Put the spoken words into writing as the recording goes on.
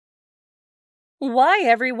Why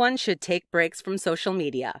everyone should take breaks from social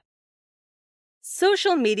media.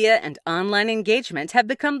 Social media and online engagement have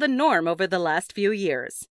become the norm over the last few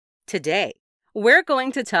years. Today, we're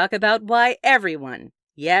going to talk about why everyone,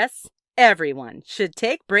 yes, everyone, should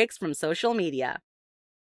take breaks from social media.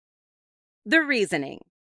 The reasoning.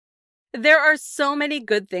 There are so many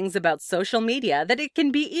good things about social media that it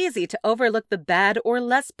can be easy to overlook the bad or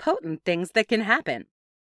less potent things that can happen.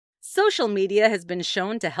 Social media has been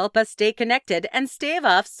shown to help us stay connected and stave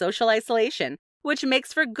off social isolation, which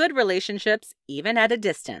makes for good relationships even at a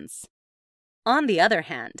distance. On the other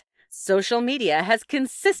hand, social media has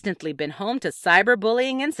consistently been home to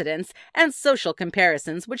cyberbullying incidents and social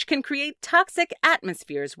comparisons, which can create toxic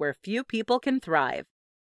atmospheres where few people can thrive.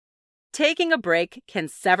 Taking a break can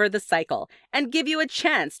sever the cycle and give you a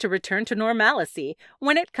chance to return to normalcy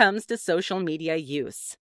when it comes to social media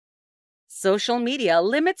use. Social media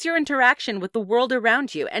limits your interaction with the world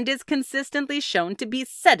around you and is consistently shown to be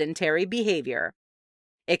sedentary behavior.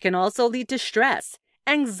 It can also lead to stress,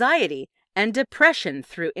 anxiety, and depression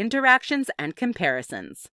through interactions and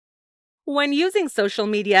comparisons. When using social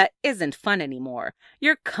media isn't fun anymore,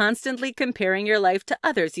 you're constantly comparing your life to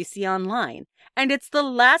others you see online, and it's the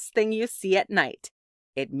last thing you see at night.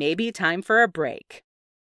 It may be time for a break.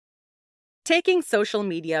 Taking social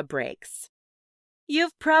media breaks.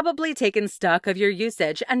 You've probably taken stock of your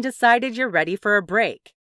usage and decided you're ready for a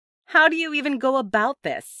break. How do you even go about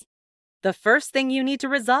this? The first thing you need to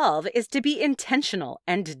resolve is to be intentional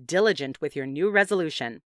and diligent with your new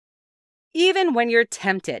resolution. Even when you're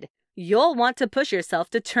tempted, you'll want to push yourself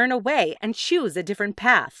to turn away and choose a different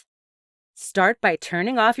path. Start by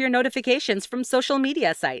turning off your notifications from social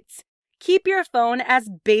media sites. Keep your phone as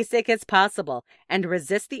basic as possible and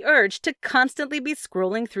resist the urge to constantly be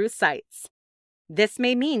scrolling through sites. This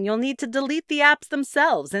may mean you'll need to delete the apps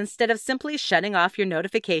themselves instead of simply shutting off your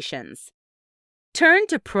notifications. Turn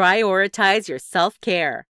to prioritize your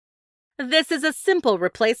self-care. This is a simple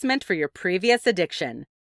replacement for your previous addiction.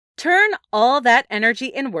 Turn all that energy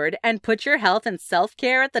inward and put your health and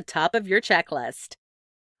self-care at the top of your checklist.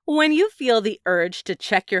 When you feel the urge to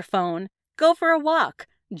check your phone, go for a walk,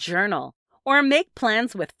 journal, or make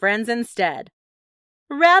plans with friends instead.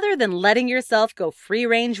 Rather than letting yourself go free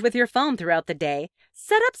range with your phone throughout the day,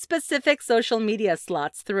 set up specific social media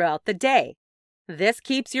slots throughout the day. This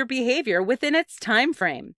keeps your behavior within its time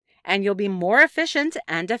frame, and you'll be more efficient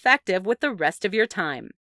and effective with the rest of your time.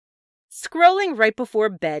 Scrolling right before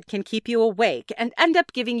bed can keep you awake and end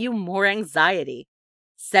up giving you more anxiety.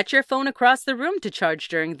 Set your phone across the room to charge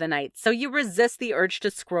during the night so you resist the urge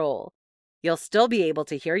to scroll. You'll still be able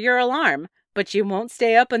to hear your alarm, but you won't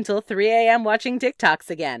stay up until 3 a.m. watching TikToks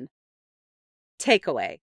again.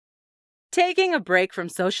 Takeaway. Taking a break from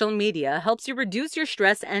social media helps you reduce your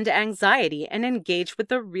stress and anxiety and engage with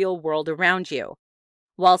the real world around you.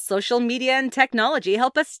 While social media and technology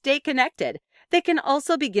help us stay connected, they can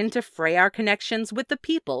also begin to fray our connections with the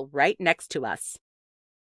people right next to us.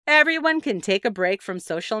 Everyone can take a break from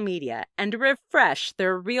social media and refresh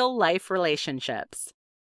their real-life relationships.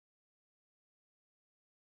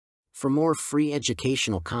 For more free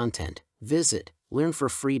educational content, visit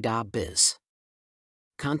learnforfree.biz.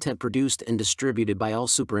 Content produced and distributed by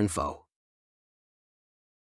AllSuperInfo.